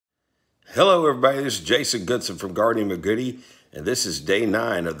Hello, everybody. This is Jason Goodson from Guardian McGoody, and this is day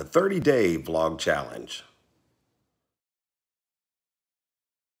 9 of the 30-day vlog challenge.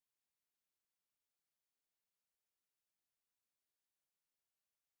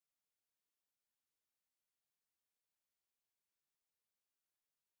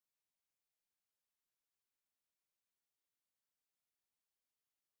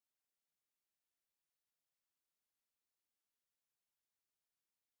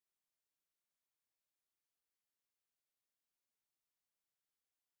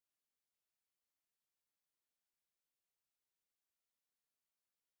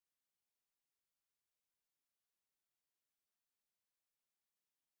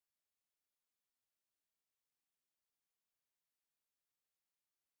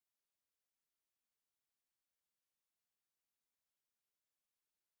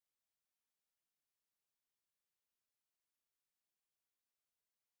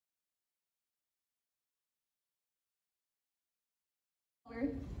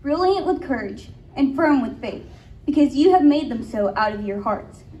 Brilliant with courage and firm with faith, because you have made them so out of your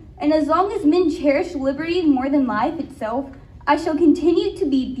hearts. And as long as men cherish liberty more than life itself, I shall continue to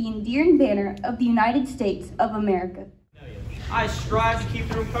be the endearing banner of the United States of America. I strive to keep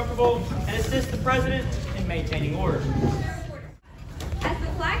the room comfortable and assist the President in maintaining order. As the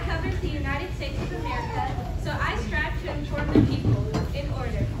flag covers the United States of America, so I strive to inform the people in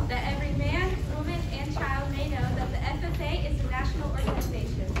order that every man, woman, and child may know that the FFA is a national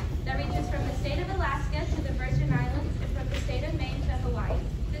organization that reaches from the state of Alaska to the Virgin Islands and from the state of Maine to Hawaii.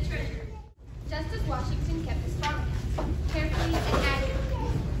 The Treasurer. Just as Washington kept his promise, carefully and adequately,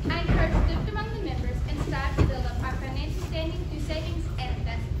 I encourage thrift among the members and strive to build up our financial standing through savings and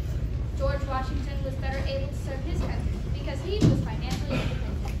investments. George Washington was better able to serve his country because he was financially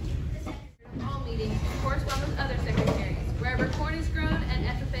independent. All meetings and correspond with other secretaries, wherever corn is grown and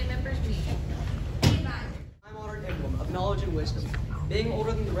FFA members meet. I'm honored emblem of knowledge and wisdom. Being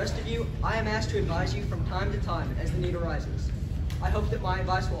older than the rest of you, I am asked to advise you from time to time as the need arises. I hope that my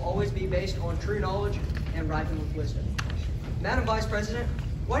advice will always be based on true knowledge and ripen with wisdom. Madam Vice President,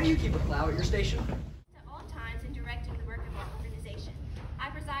 why do you keep a plow at your station? At all times in directing the work of our organization, I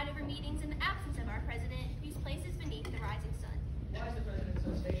preside over meetings in the absence of our president, whose place is beneath the rising sun. Why is the President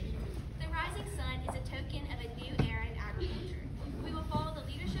so stationed? The rising sun is a token of a new era in agriculture. We will follow the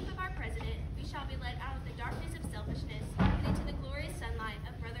leadership of our president. We shall be led out of the darkness of selfishness and into the glorious sunlight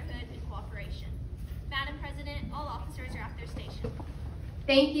of brotherhood and cooperation. Madam President, all officers are at their station.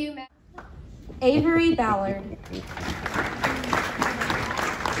 Thank you, Avery Ballard.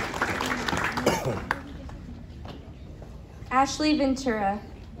 Ashley Ventura.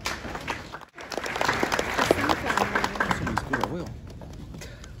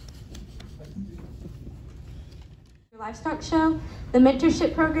 Livestock show, the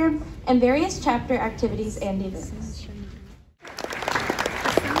mentorship program, and various chapter activities and events.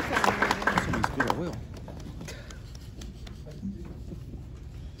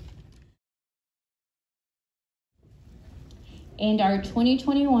 And our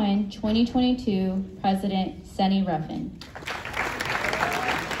 2021-2022 President, Sunny Ruffin.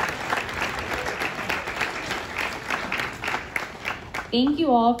 Thank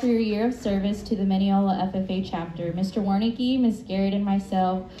you all for your year of service to the Mineola FFA chapter. Mr. Warnicki, Ms. Garrett, and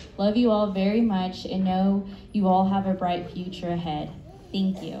myself love you all very much and know you all have a bright future ahead.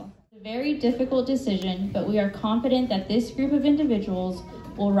 Thank you. It's a very difficult decision, but we are confident that this group of individuals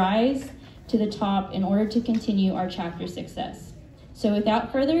will rise to the top in order to continue our chapter success. So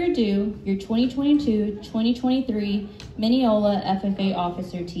without further ado, your 2022-2023 Mineola FFA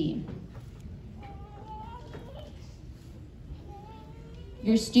officer team.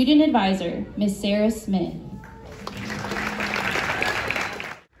 Your student advisor, Ms. Sarah Smith.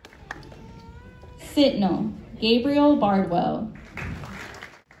 Sentinel, Gabriel Bardwell.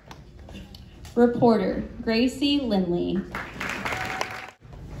 Reporter, Gracie Lindley.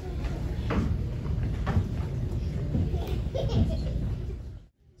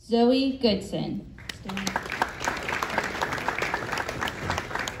 Zoe Goodson.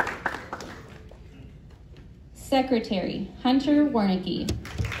 Secretary, Hunter Warnicki.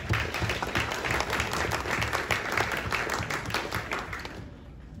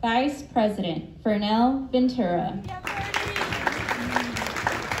 Vice President, Fernell Ventura.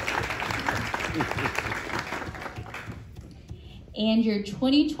 And your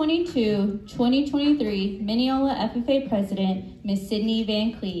 2022-2023 Mineola FFA President, Ms. Sydney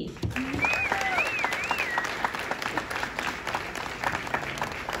Van Cleve.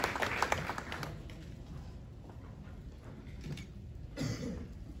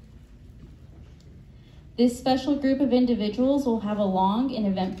 This special group of individuals will have a long and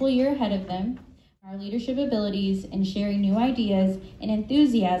eventful year ahead of them. Our leadership abilities in sharing new ideas and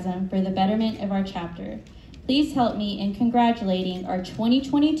enthusiasm for the betterment of our chapter. Please help me in congratulating our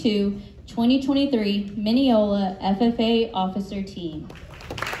 2022-2023 Mineola FFA officer team.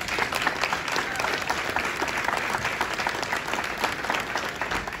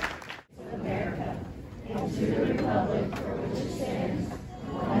 America, and to the republic for which it stands,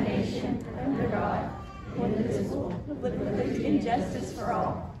 one nation, under God, indivisible, with liberty and justice for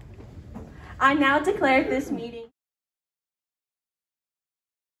all. I now declare this meeting